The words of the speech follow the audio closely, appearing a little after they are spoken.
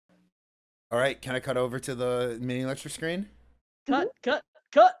All right, can I cut over to the mini lecture screen? Cut.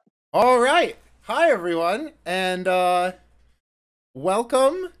 All right. Hi everyone, and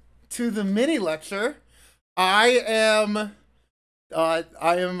welcome to the mini lecture. I am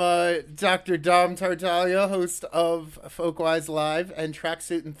Dr. Dom Tartaglia, host of Folkwise Live and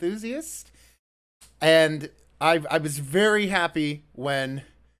Tracksuit Enthusiast. And I was very happy when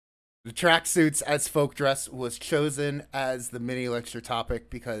the tracksuits as folk dress was chosen as the mini lecture topic,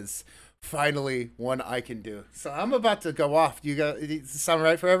 because finally one I can do. So I'm about to go off. Does it sound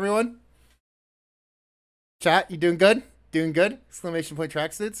right for everyone? Chat, you doing good? Doing good? Exclamation point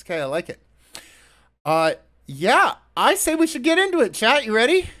tracksuits. Okay, I like it. Yeah, I say we should get into it. Chat, you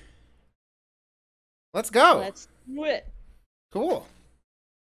ready? Let's go. Let's do it. Cool.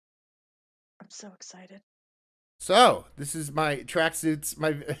 I'm so excited. So this is my tracksuits,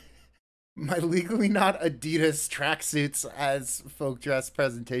 my legally not Adidas tracksuits as folk dress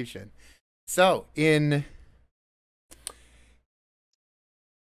presentation. So in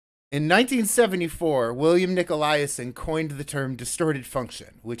 1974, William Nicolaisen coined the term distorted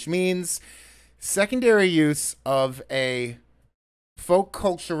function, which means secondary use of a folk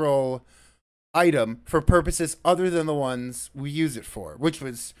cultural item for purposes other than the ones we use it for, which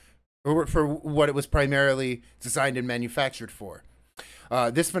was for what it was primarily designed and manufactured for.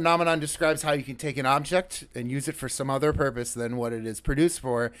 This phenomenon describes how you can take an object and use it for some other purpose than what it is produced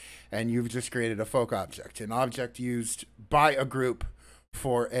for, and you've just created a folk object, an object used by a group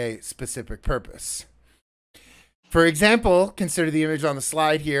for a specific purpose. For example, consider the image on the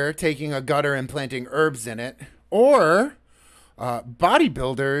slide here, taking a gutter and planting herbs in it, or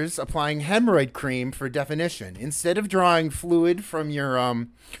bodybuilders applying hemorrhoid cream for definition. Instead of drawing fluid from your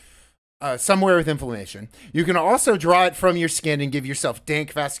somewhere with inflammation, you can also draw it from your skin and give yourself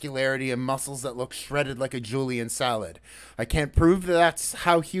dank vascularity and muscles that look shredded like a julienne salad. I can't prove that that's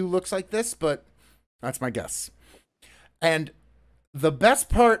how Hugh looks like this, but that's my guess. And the best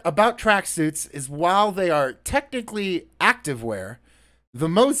part about tracksuits is, while they are technically activewear, the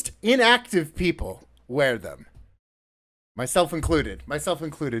most inactive people wear them. Myself included. Myself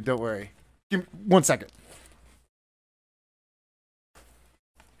included, don't worry. Give me 1 second.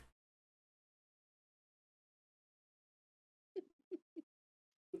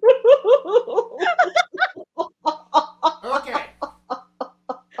 Okay.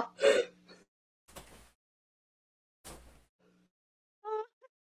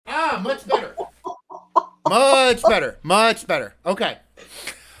 Much better. Much better. Much better. Okay.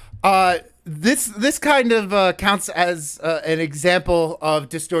 This kind of counts as an example of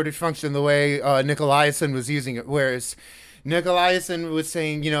distorted function, the way Nicolaisen was using it, whereas Nicolaisen was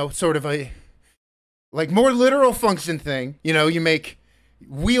saying, sort of a more literal function thing. You make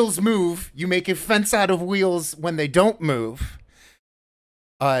wheels move. You make a fence out of wheels when they don't move.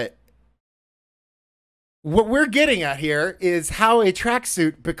 What we're getting at here is how a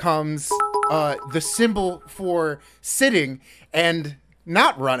tracksuit becomes the symbol for sitting and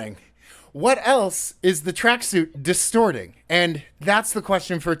not running. What else is the tracksuit distorting? And that's the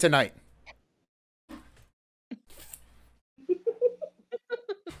question for tonight.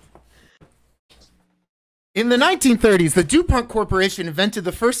 In the 1930s, the DuPont Corporation invented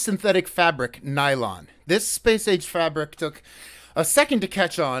the first synthetic fabric, nylon. This space-age fabric took a second to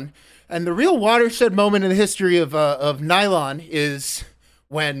catch on, and the real watershed moment in the history of nylon is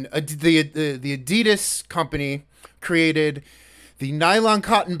when the Adidas company created the nylon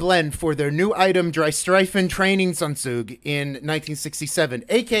cotton blend for their new item, Dreistreifen Trainingsanzug, in 1967,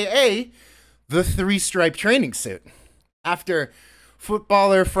 aka the three-stripe training suit. After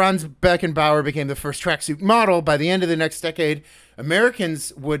footballer Franz Beckenbauer became the first tracksuit model, by the end of the next decade,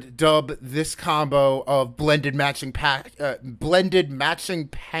 Americans would dub this combo of blended matching pants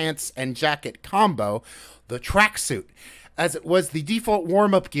and jacket combo the tracksuit, as it was the default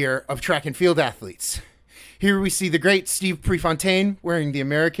warm-up gear of track and field athletes. Here we see the great Steve Prefontaine wearing the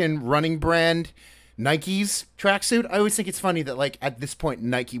American running brand Nike's tracksuit. I always think it's funny that, at this point,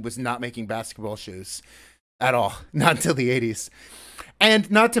 Nike was not making basketball shoes at all, not until the 80s. And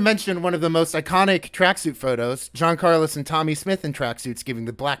not to mention one of the most iconic tracksuit photos, John Carlos and Tommy Smith in tracksuits giving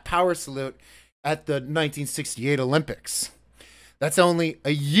the Black Power salute at the 1968 Olympics. That's only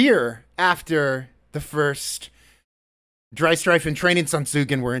a year after the first Dreistreifen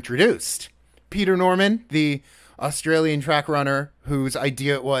Trainingsanzügen were introduced. Peter Norman, the Australian track runner whose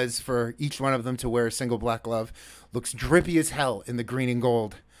idea it was for each one of them to wear a single black glove, looks drippy as hell in the green and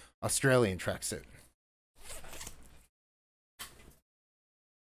gold Australian tracksuit.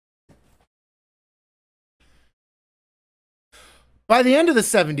 By the end of the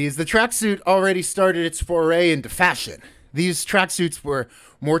 70s, the tracksuit already started its foray into fashion. These tracksuits were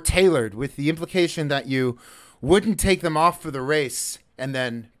more tailored, with the implication that you wouldn't take them off for the race and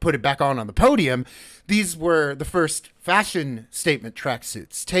then put it back on the podium. These were the first fashion statement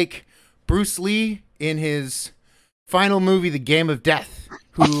tracksuits. Take Bruce Lee in his final movie, The Game of Death,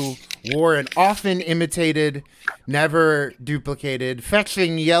 who wore an often imitated, never duplicated,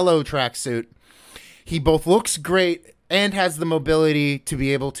 fetching yellow tracksuit. He both looks great and has the mobility to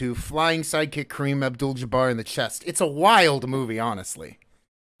be able to flying sidekick Kareem Abdul-Jabbar in the chest. It's a wild movie, honestly.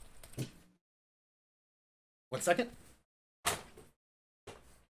 1 second.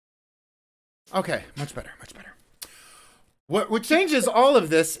 Okay, much better, much better. What changes all of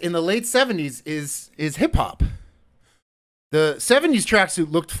this in the late 70s is hip-hop. The 70s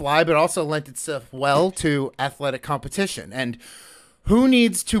tracksuit looked fly, but also lent itself well to athletic competition. And who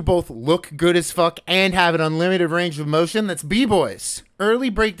needs to both look good as fuck and have an unlimited range of motion? That's B-boys.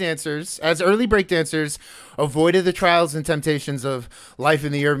 Early breakdancers avoided the trials and temptations of life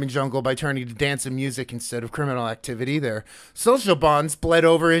in the urban jungle by turning to dance and music instead of criminal activity. Their social bonds bled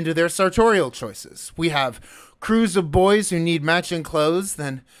over into their sartorial choices. We have crews of boys who need matching clothes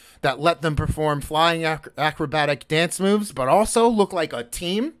that let them perform flying acrobatic dance moves, but also look like a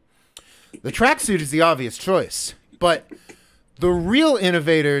team. The tracksuit is the obvious choice, but the real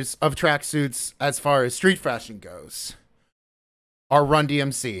innovators of tracksuits as far as street fashion goes are Run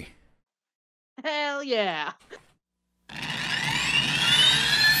DMC. Hell yeah.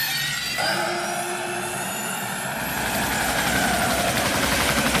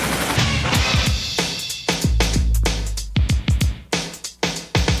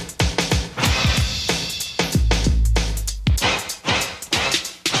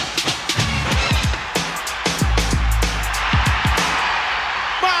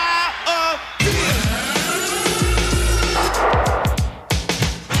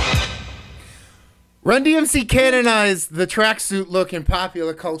 Run DMC canonized the tracksuit look in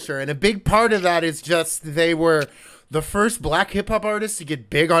popular culture, and a big part of that is just they were the first black hip-hop artists to get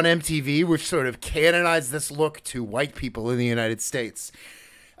big on MTV, which sort of canonized this look to white people in the United States.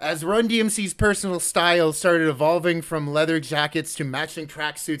 As Run DMC's personal style started evolving from leather jackets to matching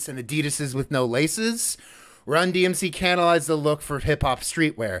tracksuits and Adidases with no laces, Run DMC canonized the look for hip-hop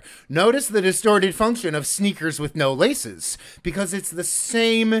streetwear. Notice the distorted function of sneakers with no laces, because it's the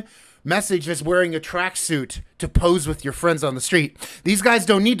same message as wearing a tracksuit to pose with your friends on the street. These guys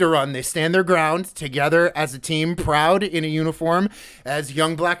don't need to run. They stand their ground together as a team, proud in a uniform as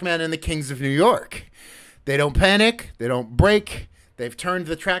young black men and the kings of New York. They don't panic. They don't break. They've turned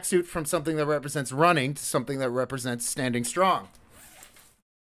the tracksuit from something that represents running to something that represents standing strong.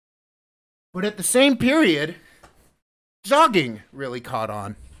 But at the same period, jogging really caught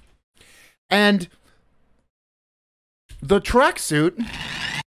on. And the tracksuit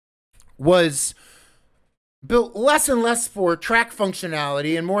was built less and less for track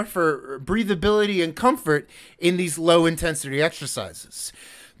functionality and more for breathability and comfort in these low-intensity exercises.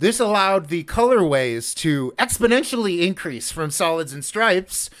 This allowed the colorways to exponentially increase from solids and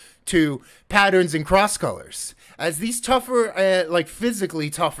stripes to patterns and cross colors. As these tougher,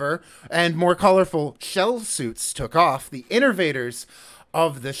 physically tougher and more colorful shell suits took off, the innovators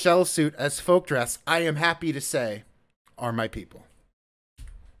of the shell suit as folk dress, I am happy to say, are my people.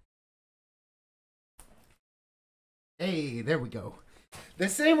 Hey, there we go. The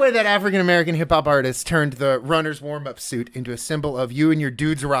same way that African-American hip-hop artists turned the runner's warm-up suit into a symbol of you and your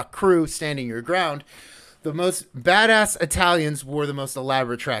dudes rock crew standing your ground, the most badass Italians wore the most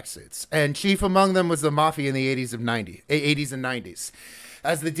elaborate tracksuits. And chief among them was the mafia in the 80s and 90s.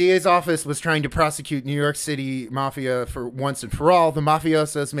 As the DA's office was trying to prosecute New York City mafia for once and for all, the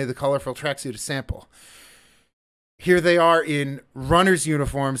mafiosos made the colorful tracksuit a sample. Here they are in runners'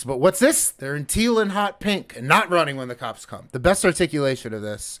 uniforms, but what's this? They're in teal and hot pink and not running when the cops come. The best articulation of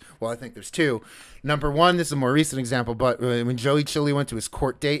this, well, I think there's two. Number one, this is a more recent example, but when Joey Chili went to his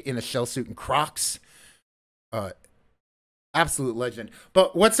court date in a shell suit and Crocs, absolute legend.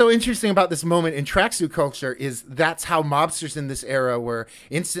 But what's so interesting about this moment in tracksuit culture is that's how mobsters in this era were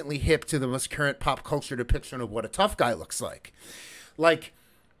instantly hip to the most current pop culture depiction of what a tough guy looks like. Like,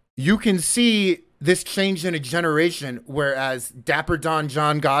 you can see this change in a generation, whereas Dapper Don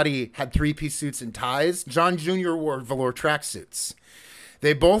John Gotti had three-piece suits and ties, John Jr. wore velour tracksuits.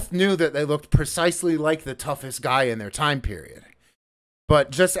 They both knew that they looked precisely like the toughest guy in their time period. But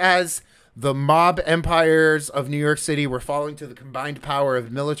just as the mob empires of New York City were falling to the combined power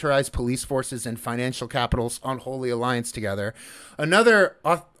of militarized police forces and financial capital's unholy alliance together, another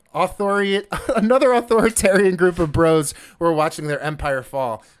authoritarian group of bros were watching their empire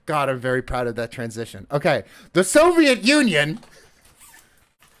fall. God, I'm very proud of that transition. Okay, the Soviet Union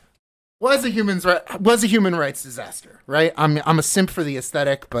was a human rights disaster, right? I'm a simp for the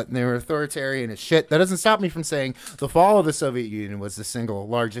aesthetic, but they were authoritarian as shit. That doesn't stop me from saying the fall of the Soviet Union was the single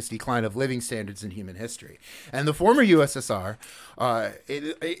largest decline of living standards in human history. And the former USSR,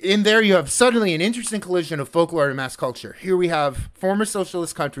 in there you have suddenly an interesting collision of folklore and mass culture. Here we have former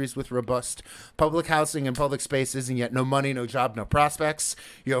socialist countries with robust public housing and public spaces, and yet no money, no job, no prospects.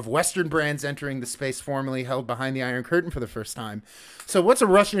 You have Western brands entering the space formerly held behind the Iron Curtain for the first time. So what's a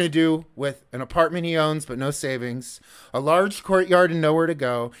Russian to do with an apartment he owns but no savings, a large courtyard and nowhere to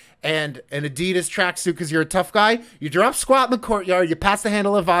go, and an Adidas tracksuit because you're a tough guy? You drop squat in the courtyard, you pass the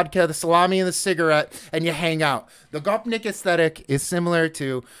handle of vodka, the salami, and the cigarette, and you hang out. The Gopnik aesthetic is similar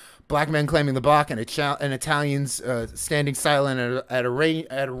to black men claiming the block and Italians standing silent at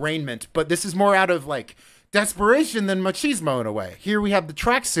arraignment, but this is more out of like desperation than machismo in a way. Here we have the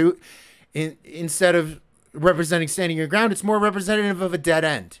tracksuit instead of representing standing your ground, it's more representative of a dead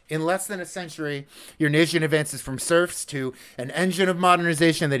end. In less than a century, your nation advances from serfs to an engine of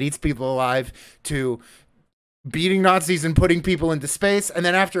modernization that eats people alive to beating Nazis and putting people into space. And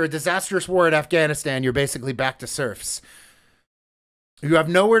then after a disastrous war in Afghanistan, you're basically back to serfs. You have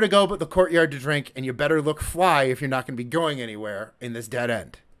nowhere to go but the courtyard to drink, and you better look fly if you're not going to be going anywhere in this dead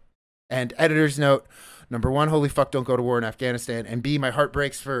end. And editor's note, number one, holy fuck, don't go to war in Afghanistan. And B, my heart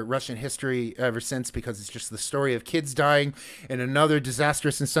breaks for Russian history ever since because it's just the story of kids dying in another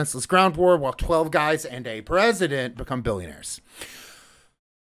disastrous and senseless ground war while 12 guys and a president become billionaires.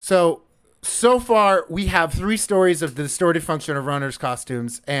 So far, we have 3 stories of the distorted function of runners'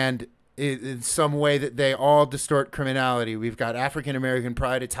 costumes and in some way that they all distort criminality. We've got African-American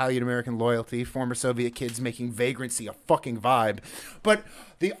pride, Italian-American loyalty, former Soviet kids making vagrancy a fucking vibe. But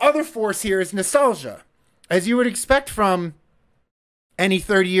the other force here is nostalgia. As you would expect from any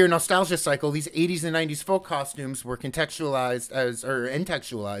 30-year nostalgia cycle, these 80s and 90s folk costumes were intellectualized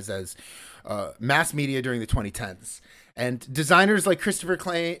as mass media during the 2010s. And designers like Christopher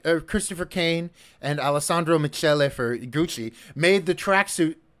Kane and Alessandro Michele for Gucci made the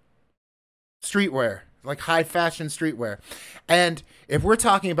tracksuit streetwear, like high fashion streetwear. And if we're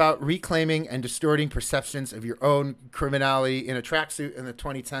talking about reclaiming and distorting perceptions of your own criminality in a tracksuit in the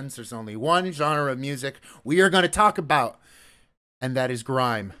 2010s, there's only one genre of music we are going to talk about, and that is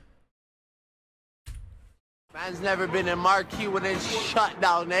grime. Man's never been in marquee when it's shut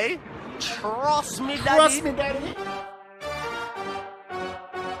down, eh? Trust me, daddy. Trust me, daddy.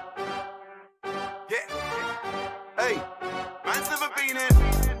 Yeah. Hey, man's never been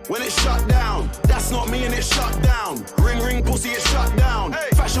in. When it's shut down, that's not me and it's shut down. Ring ring pussy, it's shut down. Hey.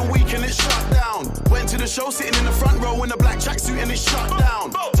 Fashion week and it's shut down. Went to the show sitting in the front row in a black tracksuit and it's shut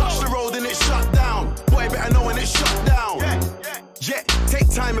down. Touch the road and it's shut down. Boy better know when it's shut down. Yeah, take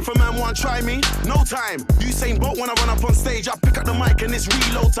time if a man want try me. No time. Usain Bolt when I run up on stage, I pick up the mic and it's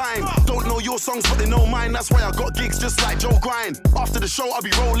reload time. Don't know your songs but they know mine. That's why I got gigs just like Joe Grind. After the show I'll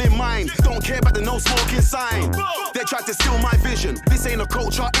be rolling mine. Don't care about the no smoking sign. They tried to steal my vision. This ain't a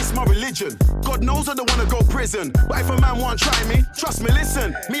culture, it's my religion. God knows I don't wanna go prison, but if a man want try me, trust me,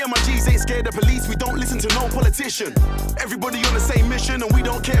 listen. Me and my G's ain't scared of police. We don't listen to no politician. Everybody on the same mission and we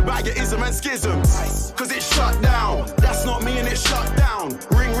don't care about your ism and schisms. Cause it's shut down. That's not me and it's shut down.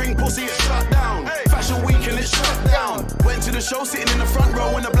 Ring ring pussy, it's shut down. Fashion week and it's shut down. Went to the show sitting in the front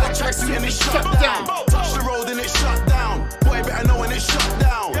row in a black tracksuit and it's shut down. Touch the road and it's shut down. Boy better know when it's shut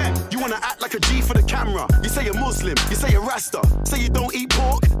down. You wanna act like a G for the camera. You say you're Muslim, you say you're Rasta. Say you don't eat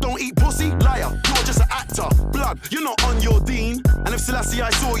pork, don't eat pussy. Liar, you're just an actor. Blood, you're not on your dean. And if Selassie I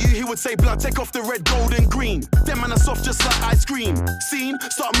saw you, he would say blood, take off the red, gold and green. Them man are soft just like ice cream. Scene,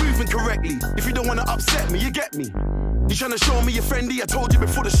 start moving correctly. If you don't wanna upset me, you get me. You tryna show me you're friendly? I told you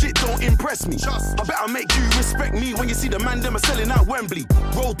before the shit don't impress me. I better make you respect me when you see the man them are selling out Wembley.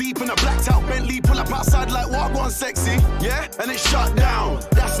 Roll deep in a blacked out Bentley, pull up outside like what one sexy. Yeah, and it's shut down.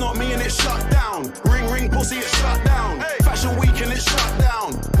 That's not me and it's shut down. Ring ring pussy, it's shut down. Fashion week and it's shut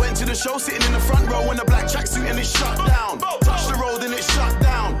down. Went to the show sitting in the front row in a black tracksuit and it's shut down. Touch the road and it's shut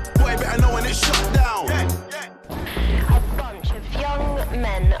down. Boy better know when it's shut down. A bunch of young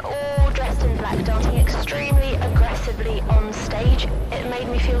men all dressed in black dancing extremely aggressively on stage. It made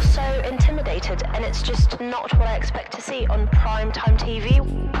me feel so intimidated, and it's just not what I expect to see on primetime TV.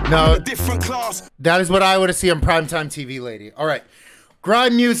 No, different class. That is what I want to see on primetime TV, lady. All right.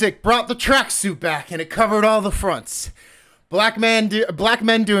 Grime music brought the tracksuit back, and it covered all the fronts. Black men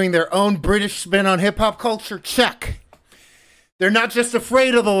doing their own British spin on hip-hop culture, check. They're not just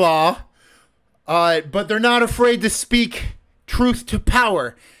afraid of the law, but they're not afraid to speak truth to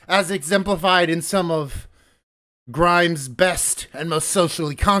power, as exemplified in some of Grime's best and most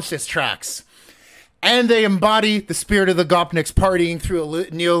socially conscious tracks. And they embody the spirit of the Gopniks partying through a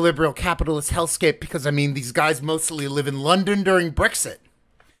neoliberal capitalist hellscape because, I mean, these guys mostly live in London during Brexit.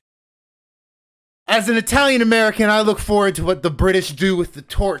 As an Italian-American, I look forward to what the British do with the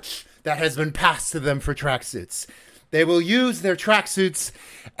torch that has been passed to them for tracksuits. They will use their tracksuits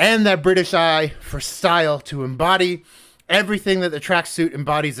and that British eye for style to embody everything that the tracksuit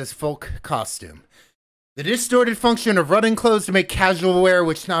embodies as folk costume. The distorted function of running clothes to make casual wear,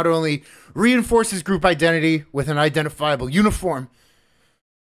 which not only reinforces group identity with an identifiable uniform,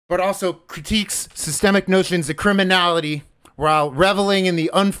 but also critiques systemic notions of criminality while reveling in the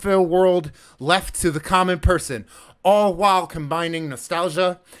unfair world left to the common person, all while combining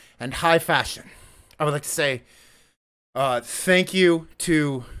nostalgia and high fashion. I would like to say thank you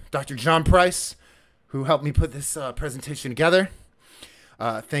to Dr. John Price, who helped me put this presentation together.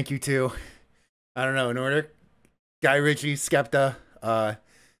 Thank you to, I don't know, in order, Guy Ritchie, Skepta,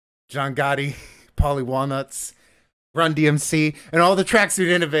 John Gotti, Pauly Walnuts, Run DMC, and all the tracksuit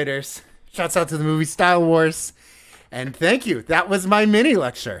innovators. Shouts out to the movie Style Wars. And thank you. That was my mini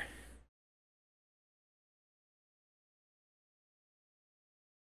lecture.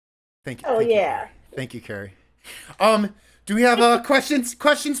 Thank you. Oh, yeah. Thank you, Carrie. Do we have questions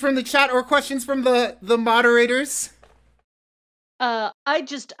from the chat or questions from the moderators? I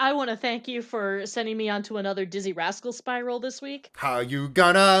want to thank you for sending me onto another Dizzy Rascal spiral this week. How you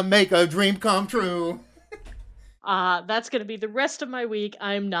gonna make a dream come true? That's gonna be the rest of my week.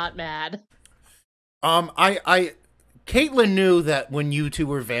 I'm not mad. Caitlin knew that when you two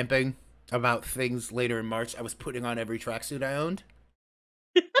were vamping about things later in March, I was putting on every tracksuit I owned.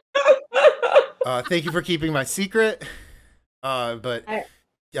 Thank you for keeping my secret.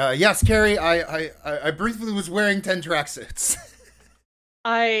 Yes, Carrie, I briefly was wearing 10 tracksuits.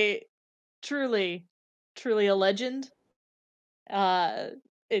 I truly a legend.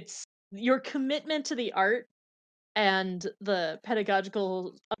 It's your commitment to the art and the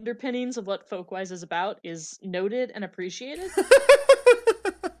pedagogical underpinnings of what Folkwise is about is noted and appreciated.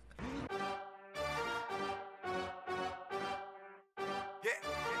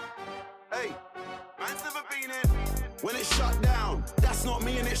 Hey, man's never been in. When it's shut down, that's not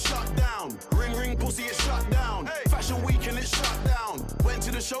me and it's shut down. Ring ring pussy, it's shut down. Hey. Fashion week and it's shut down. Went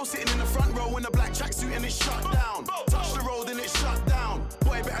to the show sitting in the front row in a black tracksuit and it's shut down. Touch the road and it's shut down.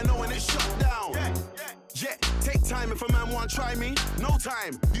 Boy better know when it's shut down. Yeah, take time if a man want try me. No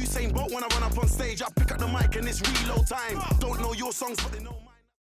time. Usain Bolt when I run up on stage, I pick up the mic and it's reload time. Don't know your songs but they know mine.